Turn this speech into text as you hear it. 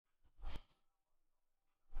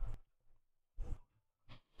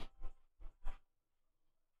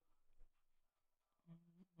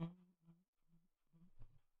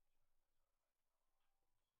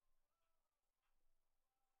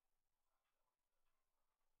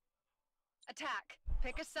Attack.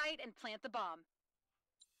 Pick a site and plant the bomb.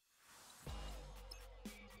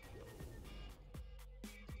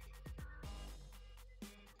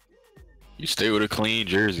 You stay with a clean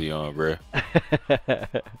jersey on, bruh.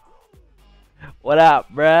 What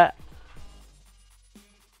up, bruh?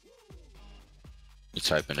 You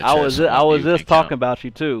type in the I chat. was just talking about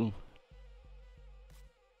you too.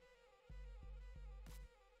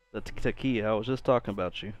 The Takia, I was just talking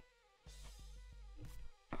about you.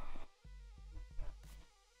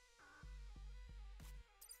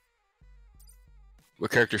 What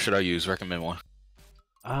character should I use? Recommend one.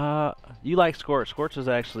 You like Scorch. Scorch is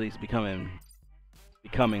actually becoming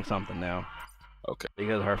something now. Okay.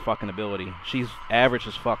 Because of her fucking ability. She's average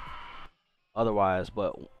as fuck otherwise,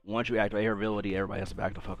 but once you activate her ability, everybody has to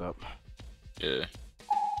back the fuck up. Yeah.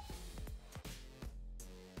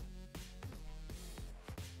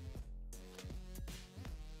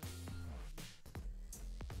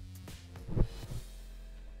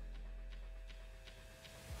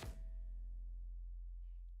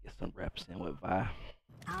 Get some reps in with Vi.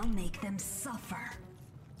 I'll make them suffer.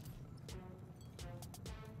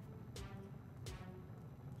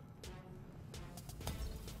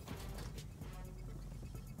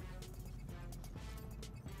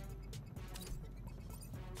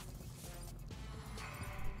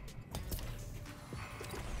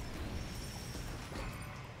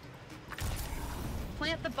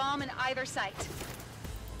 Plant the bomb in either site.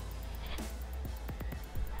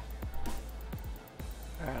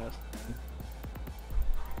 Alright.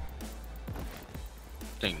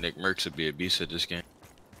 I think Nick Merckx would be a beast at this game.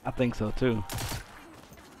 I think so too.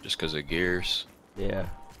 Just because of gears. Yeah.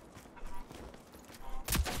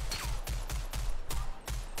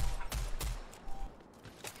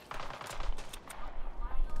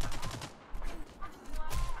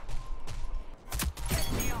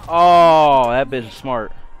 Oh, that bitch is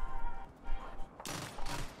smart.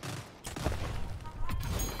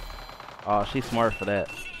 Oh, she's smart for that.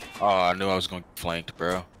 Oh, I knew I was going to get flanked,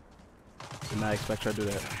 bro. Did not expect her to do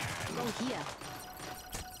that. Go here.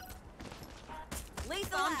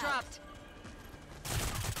 Lethal Bomb out. dropped.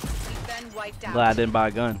 We've been wiped out. Glad I didn't buy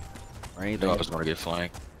a gun or I knew anything. I was going to get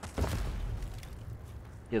flanked.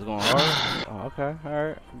 He was going hard. Oh, okay, all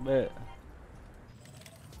right, bet.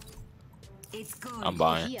 It's good. I'm Go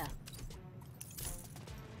buying. here.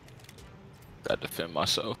 Got to defend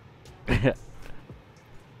myself.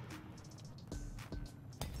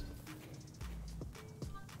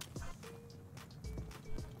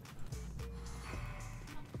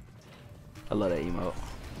 I love that emote.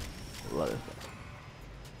 I love it.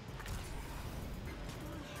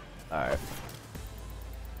 Alright.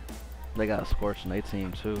 They got a Scorch in their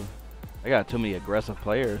team too. They got too many aggressive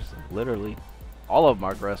players. Literally. All of them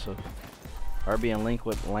are aggressive. Her being linked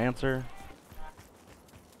with Lancer,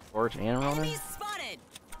 Scorch, and Ronin. Enemies spotted.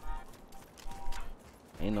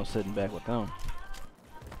 Ain't no sitting back with them.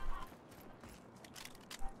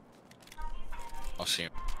 I'll see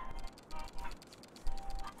him.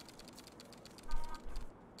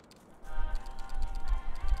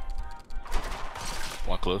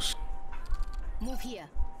 One close. Move here.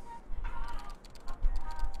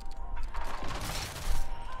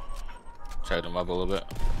 Tagged him up a little bit.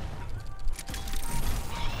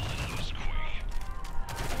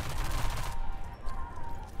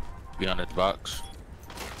 Behind the box.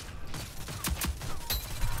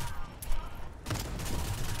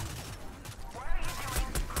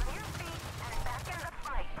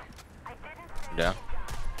 Down.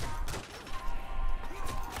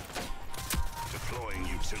 Deploying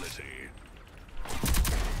utility.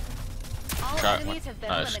 All Shot enemies one. have been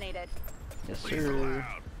Nice. eliminated. Yes, Lethal sir.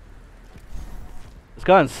 out. This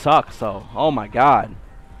gun sucks though. Oh my god.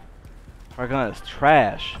 Our gun is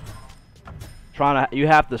trash. You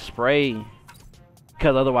have to spray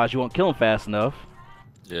because otherwise you won't kill him fast enough.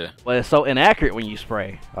 Yeah. But it's so inaccurate when you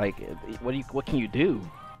spray. Like, what can you do?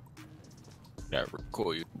 That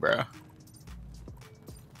recoil you, bruh.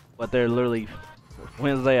 But they're literally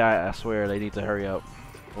Wednesday. I swear they need to hurry up.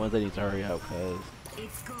 Wednesday needs to hurry up because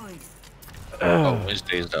It's good. Oh,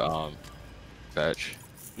 Wednesday's the patch.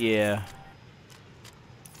 yeah,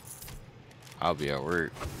 I'll be at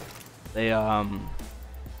work.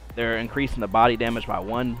 they're increasing the body damage by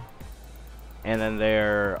 1, and then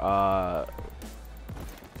they're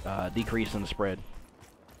decreasing the spread.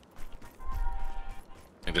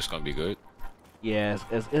 Think this gonna be good. Yeah,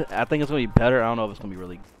 I think it's gonna be better. I don't know if it's gonna be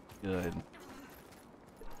really good.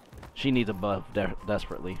 She needs a buff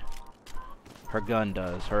desperately. Her gun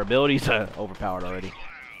does. Her abilities are overpowered already.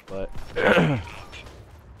 But there's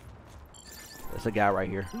a guy right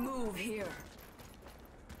here. Move here.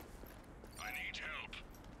 I need help.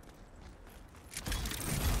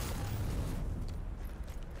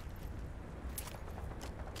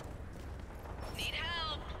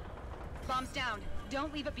 Bomb's down.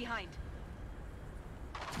 Don't leave it behind.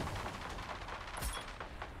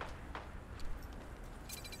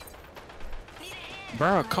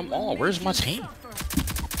 Bro, come on. Where's my team?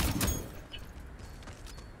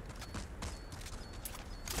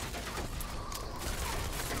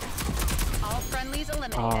 All friendlies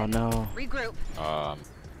eliminated. Oh no. Regroup. I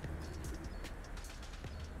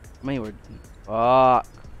mean, we're. Fuck.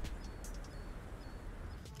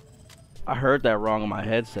 I heard that wrong on my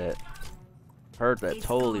headset. Heard that It's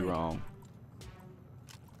totally fine. wrong.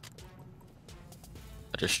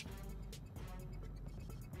 I just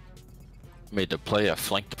made the play. I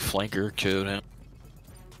flanked the flanker, killed him.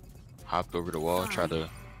 Hopped over the wall, tried to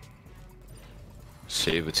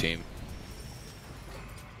save a team.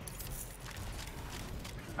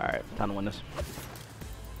 Alright, time to win this.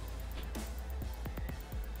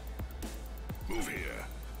 Move here.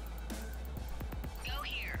 Go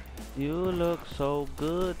here. You look so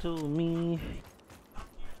good to me.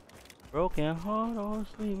 Broken heart on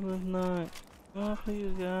a sleepless night. Oh, you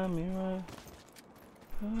got me right.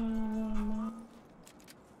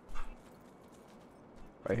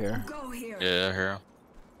 Right here. Go here. Yeah, I hear him.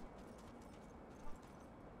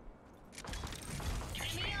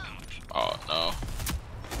 Oh no.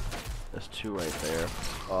 There's two right there.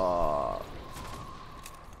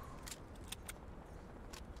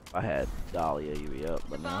 I had Dahlia you'd be up, The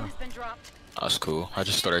but bomb no. has been dropped. That's cool. I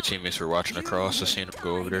just thought our teammates were watching across. I seen them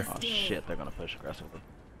go over there. Oh shit, they're gonna push aggressively.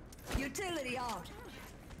 Utility out.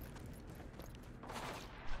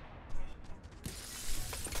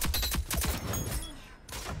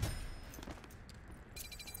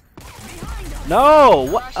 Behind us. No!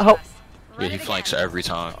 What? Rush Oh, us. Yeah, Run he it flanks again. every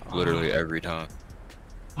time. Literally every time.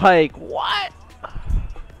 like, what?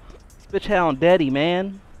 This bitch had on Daddy,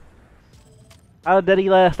 man. How did Daddy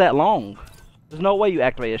last that long? There's no way you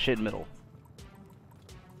activate a shit in middle.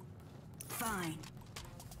 Fine.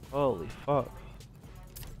 Holy fuck.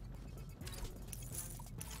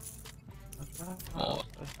 Oh,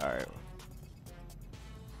 Alright.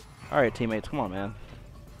 Alright, teammates, come on, man.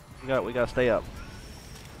 We gotta stay up.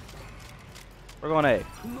 We're going A.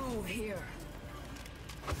 Move here.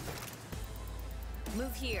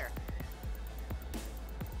 Move here.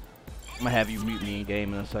 I'm gonna have you mute me in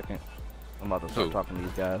game in a second. I'm about to start Who? talking to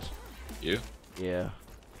these guys. you? Yeah,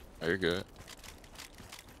 Oh, you're good.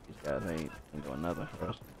 these guys ain't doing nothing for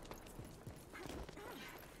us.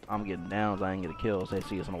 I'm getting downs, I ain't get a kill, so they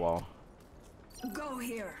see us on the wall. Go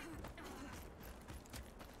here.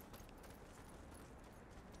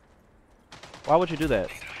 Why would you do that?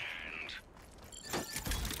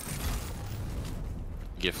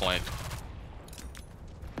 Get flanked.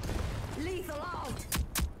 Lethal out.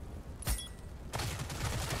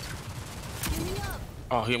 Give me up.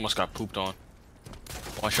 Oh, he almost got pooped on.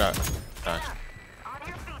 One shot. Nice.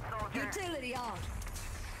 Utility out.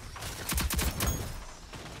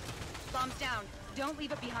 Bomb's down. Don't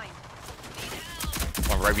leave it behind.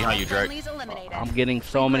 One right behind you, Drake. Friendlies eliminated. I'm getting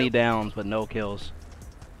so many downs, but no kills.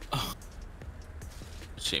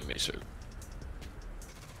 Teammates are.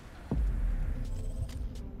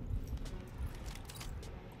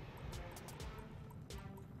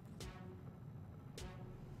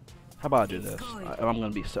 How about I do this? I'm gonna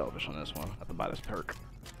be selfish on this one. I have to buy this perk.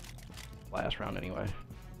 Last round anyway.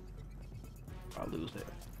 I'll lose it.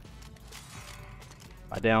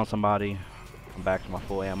 If I down somebody, I'm back to my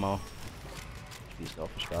full ammo. Be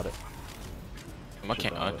selfish about it. I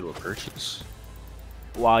can't undo a purchase.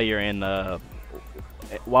 While you're in the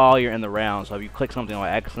round, so if you click something on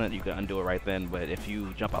accident, you can undo it right then. But if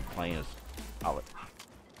you jump off the plane, it's solid.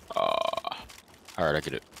 Alright, I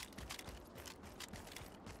get it.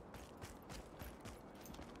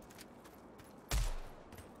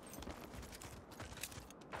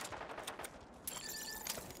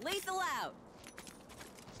 Lethal out.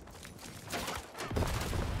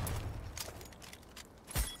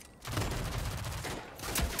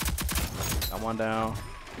 Got one down.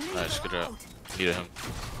 Nice, good job. Needed him.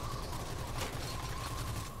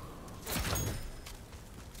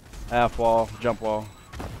 Half wall, jump wall.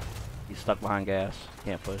 He's stuck behind gas.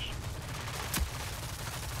 Can't push.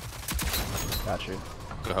 Got you.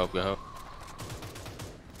 Good help, good help.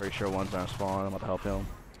 Pretty sure one's gonna spawn. I'm about to help him.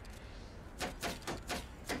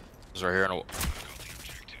 He's right here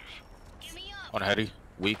on a heady.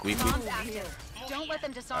 Weak. Bomb's active. Don't let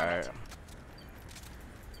them disarm Alright. it.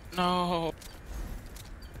 No.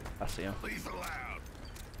 I see him. Lethal out.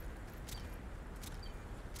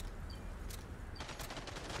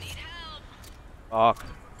 Fuck.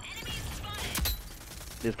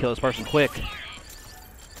 Just kill this person quick.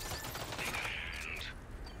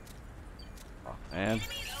 Oh, man.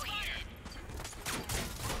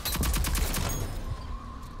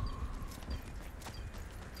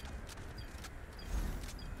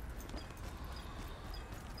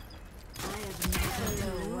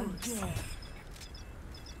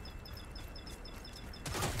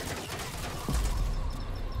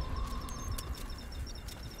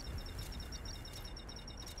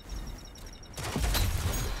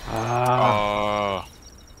 I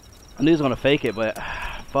knew he was gonna fake it, but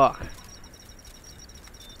fuck.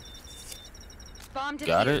 Bomb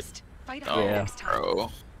Got it? defused. Fight Oh, hard Yeah. next time.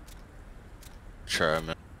 bro. Try,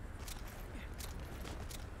 man.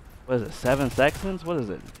 What is it? 7 seconds? What is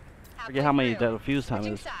it? Forget how many Halfway that through. fuse time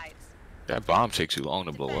Switching is. sides. That bomb takes too long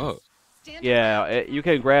to blow up. Stand Yeah, your ground. you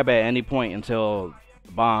can grab at any point until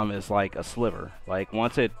the bomb is like a sliver. Like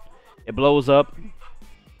once it blows up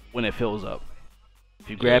when it fills up. If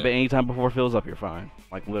you grab Yeah. it anytime before it fills up, you're fine.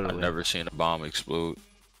 Like I've literally. never seen a bomb explode.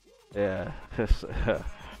 Yeah.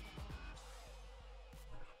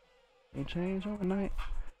 Ain't change overnight.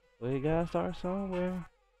 We gotta start somewhere.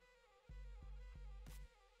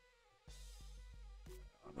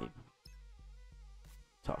 Let me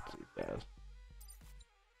talk to these guys.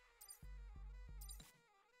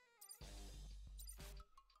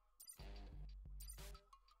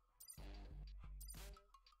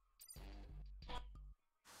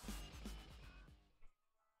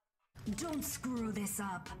 Don't screw this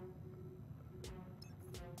up.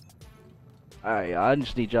 Alright, I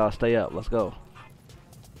just need y'all to stay up. Let's go.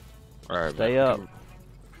 Alright, Stay man. up.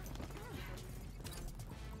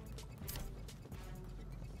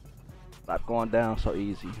 Stop going down so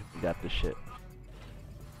easy. We got this shit.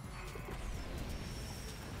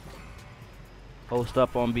 Post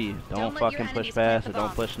up on B. Don't let your fucking push enemies plant past the it. Don't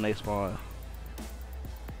bomb. push and they spawn.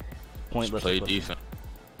 Just Pointless. play to push. defense.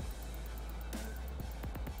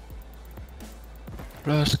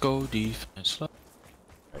 Let's go defense.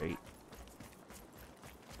 Right.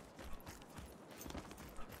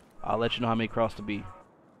 I'll let you know how many cross to be.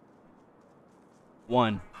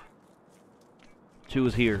 1. 2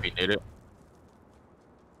 is here. We did it.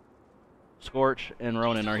 Scorch and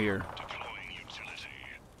Ronin are here.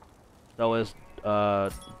 So is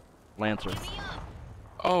Lancer.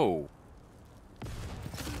 Oh.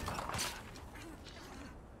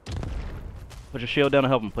 Put your shield down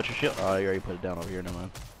and help him. Put your shield. Oh, you already put it down over here. Never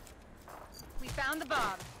mind. We found the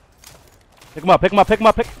bomb. Pick him up. Pick him up. Pick him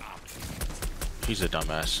up. Pick. He's a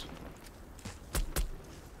dumbass.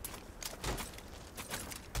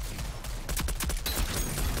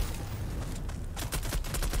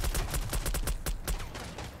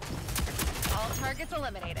 All targets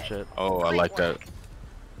eliminated. Shit. Oh, I Great like that. work.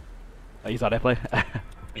 Oh, you saw that play?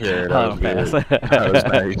 Yeah, that Oh, was good. pass. That was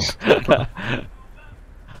nice.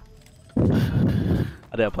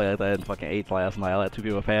 I did a play like that in fucking 8th last night. I let 2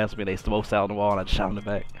 people pass me. They smoked out on the wall and I shot in the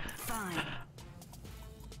back. Fine.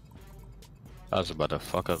 I was about to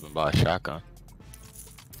fuck up and buy a shotgun.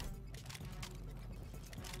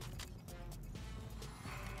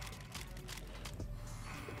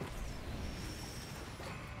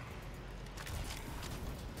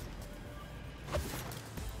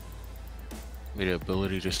 Me the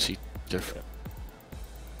ability to see different.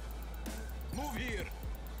 Move here.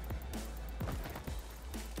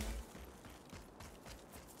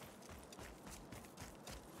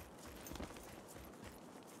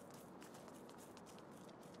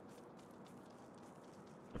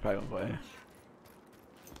 They're probably gonna play.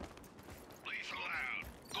 Lethal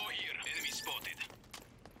out. Go here. Enemy spotted.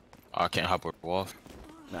 I can't hop over the wall.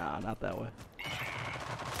 Nah, not that way.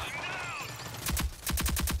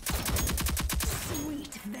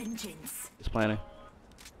 Sweet vengeance. He's planning.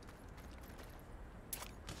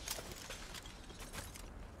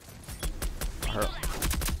 Her.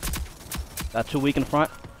 Got 2 weak in front.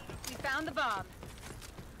 We found the bomb.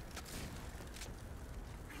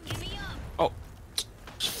 Give me up. Oh,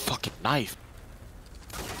 it's a fucking knife.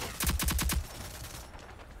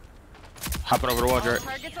 Hopping over the wall, All Jared.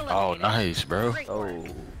 targets Oh, eliminated. nice, bro. Great work.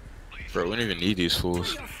 Oh. Bro, we don't even need these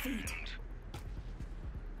fools. Your feet.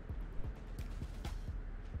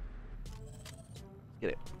 Get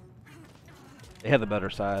it. They have the better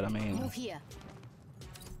side. I mean, Move here.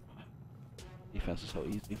 defense is so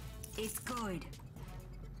easy. It's good.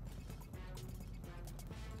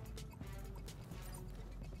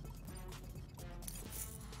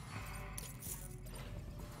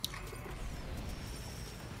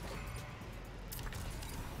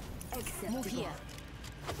 Acceptable. Move here.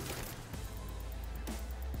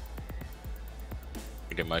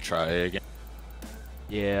 They might try A again.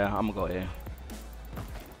 Yeah, I'm gonna go ahead.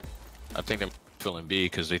 I think they're feeling B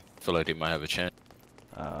because they feel like they might have a chance.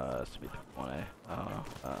 Let's be 1A. I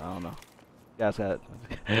don't know. You guys got.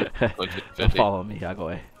 Like Don't 50. follow me. I go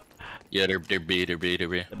A. Yeah, they're B, they're B, they're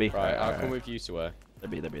B. The B. Right, I'll Alright. come with you to A. The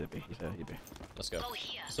B. The B. The B. You said you B. Let's go. Go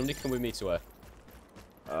here. Somebody come with me to A.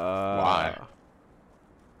 Why?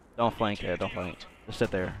 Don't flank it. Don't flank. Just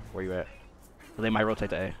sit there where you at. So they might rotate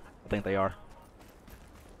to A. I think they are.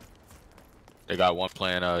 They got one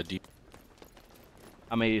playing D.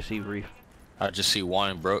 I may see Reef. I just see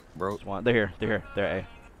one broke. There's one. They're here. They're here. They're A.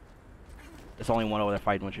 There's only one over there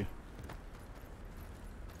fighting with you.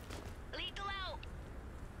 Lethal out.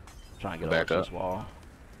 Trying to get Back over up. this wall.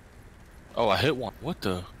 Oh, I hit one. What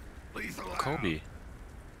the? Lethal out. Kobe.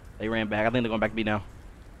 They ran back. I think they're going back to B now.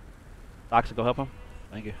 Toxic, go help him.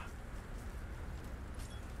 Thank you.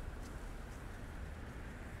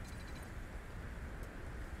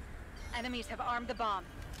 Enemies have armed the bomb.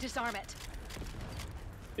 Disarm it.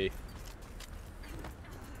 B.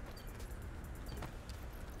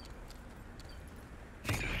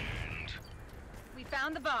 We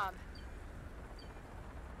found the bomb.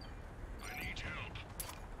 I need help.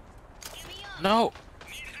 Give me up. No.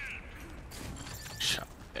 Shot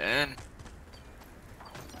in.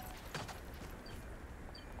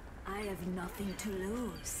 I have nothing to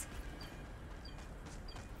lose.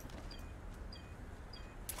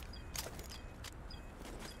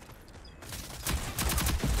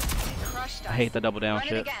 Crushed us. I hate the double down Run it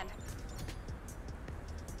shit. again.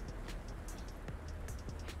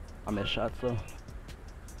 I missed shots though.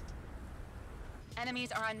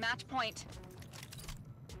 Enemies are on match point.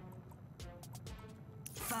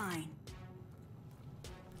 Fine.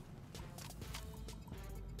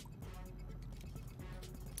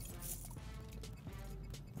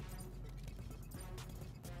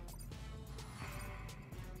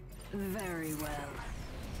 Very well.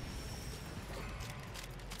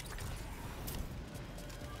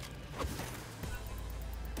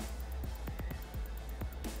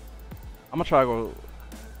 I'm gonna try to go.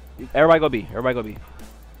 Everybody go B. Everybody go B.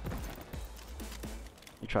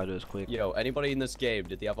 You try to do this quick. Yo, anybody in this game,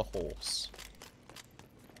 did they have a horse?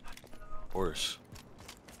 Of course.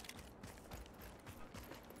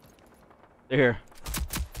 They're here.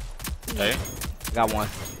 Hey. I got one.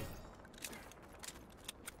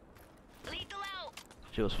 Lethal out.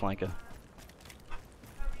 She was flanking.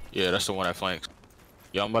 Yeah, that's the one that flanks.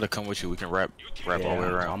 Yo, I'm about to come with you. We can wrap all the way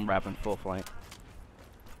around. I'm wrapping full flank.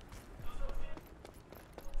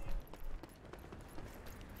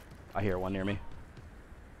 I hear one near me.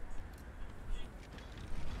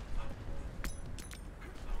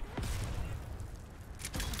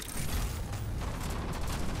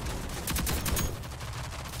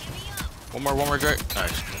 Give me up. One more, Drake.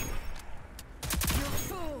 Nice. You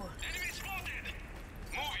fool! Enemy spotted.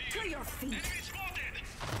 Move To here. your feet! Enemy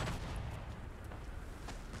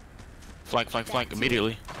spotted. Flank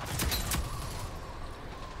immediately.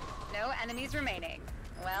 No enemies remaining.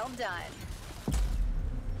 Well done.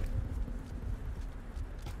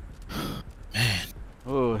 Man.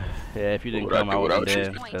 Ooh, yeah, if you didn't What would I come, I do would have without you?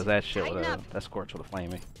 dead. Because that shit Tighten would have, up. that scorch would have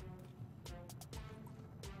flamed me.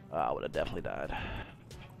 I would have definitely died.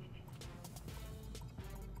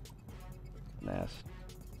 Nasty.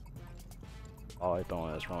 All I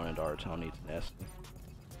throwing is Ronin darts. I don't need nasty.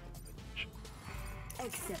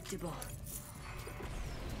 Acceptable.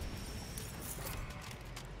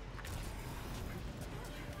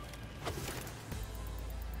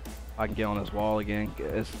 I can get on this wall again.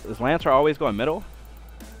 Is Lancer always going middle?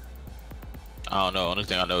 I don't know. Only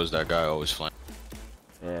thing I know is that guy always flank.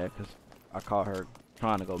 Yeah, because I caught her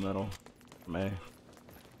trying to go middle. Man.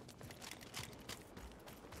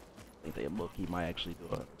 I think they look, he might actually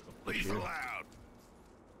do a push here. Lethal out.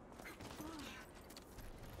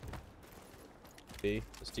 B.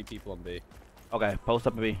 There's 2 people on B. Okay, post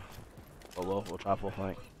up and B. We'll try full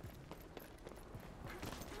flank.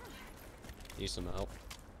 Need some help.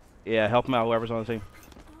 Yeah, help him out, whoever's on the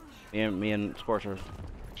team. Me and Scorcher.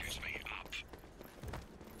 Excuse me. Up.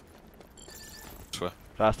 This way.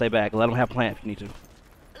 Try to stay back. Let him have plant if you need to.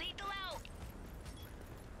 Lethal out.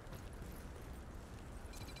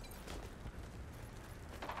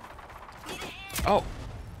 Oh.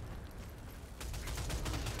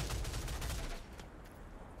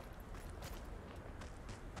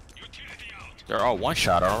 Utility out. They're all one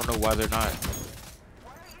shot. I don't know why they're not.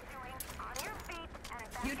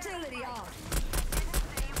 Utility on.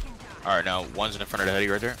 All right, now one's in front of the heady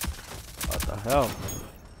right there. What the hell?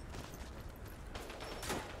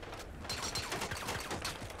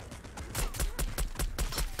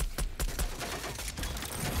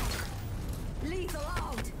 Lethal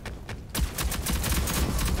out.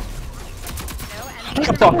 No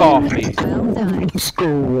enemies Fuck off remaining. me. Well done. Let's go.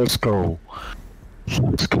 Let's go.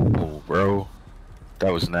 Let's go, bro.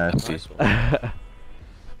 That was nasty. Nice one.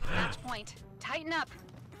 Match point. Tighten up.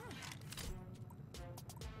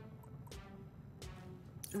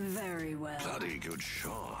 Very well. Bloody good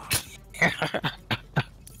shot.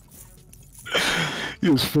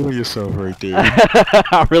 You was feeling yourself right there.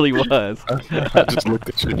 I really was. I just looked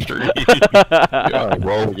at your stream. You're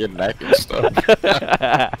rolling your neck and stuff.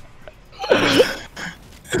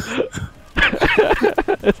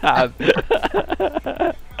 It's hot.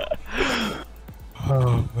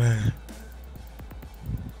 Oh man.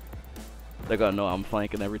 They're gonna know I'm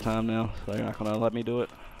flanking every time now, so they're not gonna let me do it.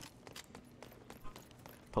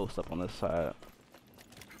 Post up on this side.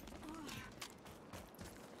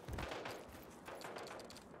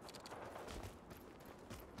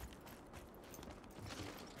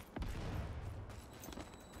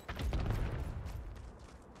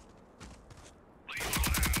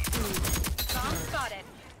 Bomb spotted.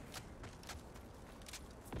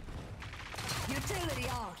 Utility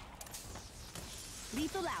out.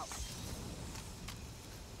 Lethal out.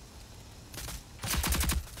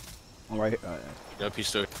 I'm right here. Oh, yeah. Yep, he's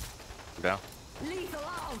still down. Lethal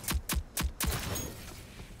out.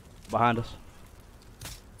 Behind us.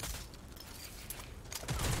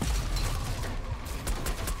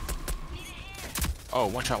 Oh,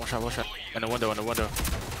 one shot, one shot, one shot. In the window, in the window.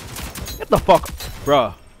 Get the fuck,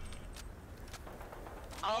 bruh.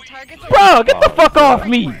 All targets. Bruh, get the fuck off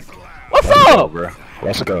me. What's Oh, up? bro.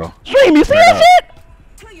 Let's go. Stream, you see that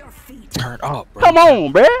shit? To your feet. Turn up, bro. Come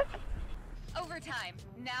on, bruh. Overtime.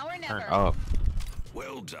 Now or Turn never. up.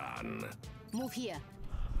 Well done. Move here.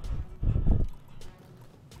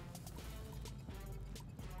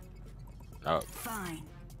 Up. Fine.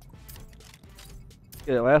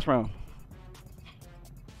 Yeah, last round.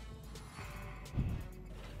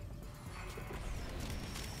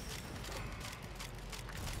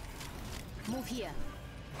 Move here.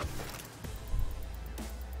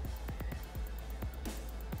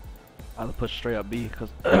 I'll push straight up B because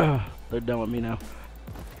they're done with me now.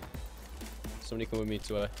 Somebody come with me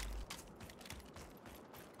to a.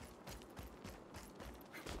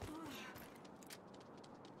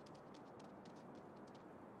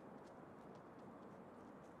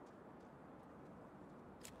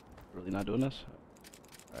 Really not doing this?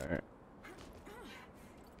 Alright.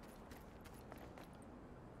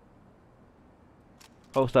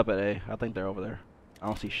 Post up at A. I think they're over there. I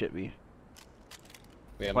don't see shit B.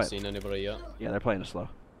 We haven't What? seen anybody yet. Yeah, they're playing it slow.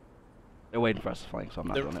 They're waiting for us to flank, so I'm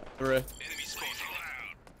not doing it. They're, Enemy spotted.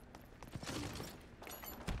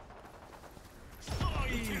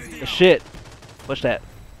 The shit! Push that.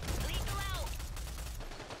 Lethal out.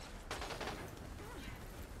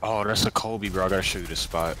 Oh, that's a Kobe, bro. I gotta shoot this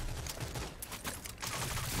spot.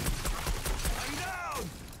 I'm down.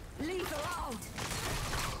 Lethal out.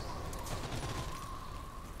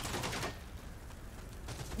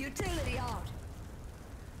 Utility out.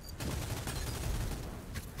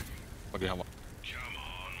 Okay, how much? Come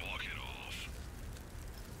on, walk it off.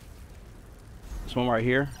 This one right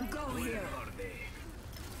here. Go here.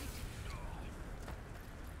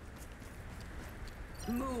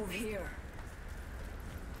 Move here.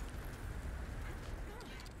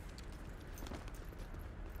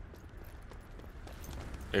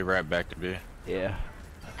 They right back to B. Yeah.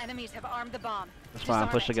 Enemies have armed the bomb. That's fine. Disarm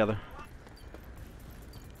Push it. together.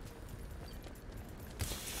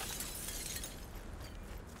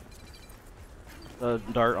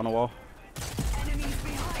 Dart on the wall. Enemies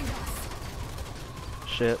behind us.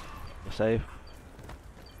 Shit. Save.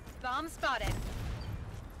 Bomb spotted.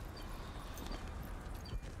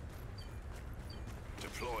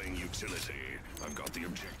 Deploying utility. I've got the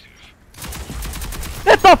objective.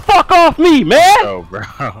 Get the fuck off me, man! Oh, bro.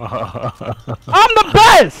 I'm the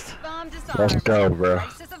best! Bomb disarmed. Let's go, bro.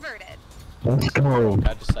 Crisis averted. Let's go. I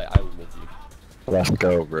had to say I was with you. Let's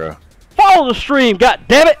go, bro. Follow the stream, god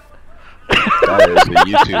damn it! That is a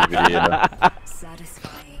YouTube video.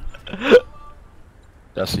 Satisfying.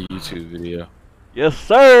 That's a YouTube video. Yes,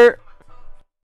 sir.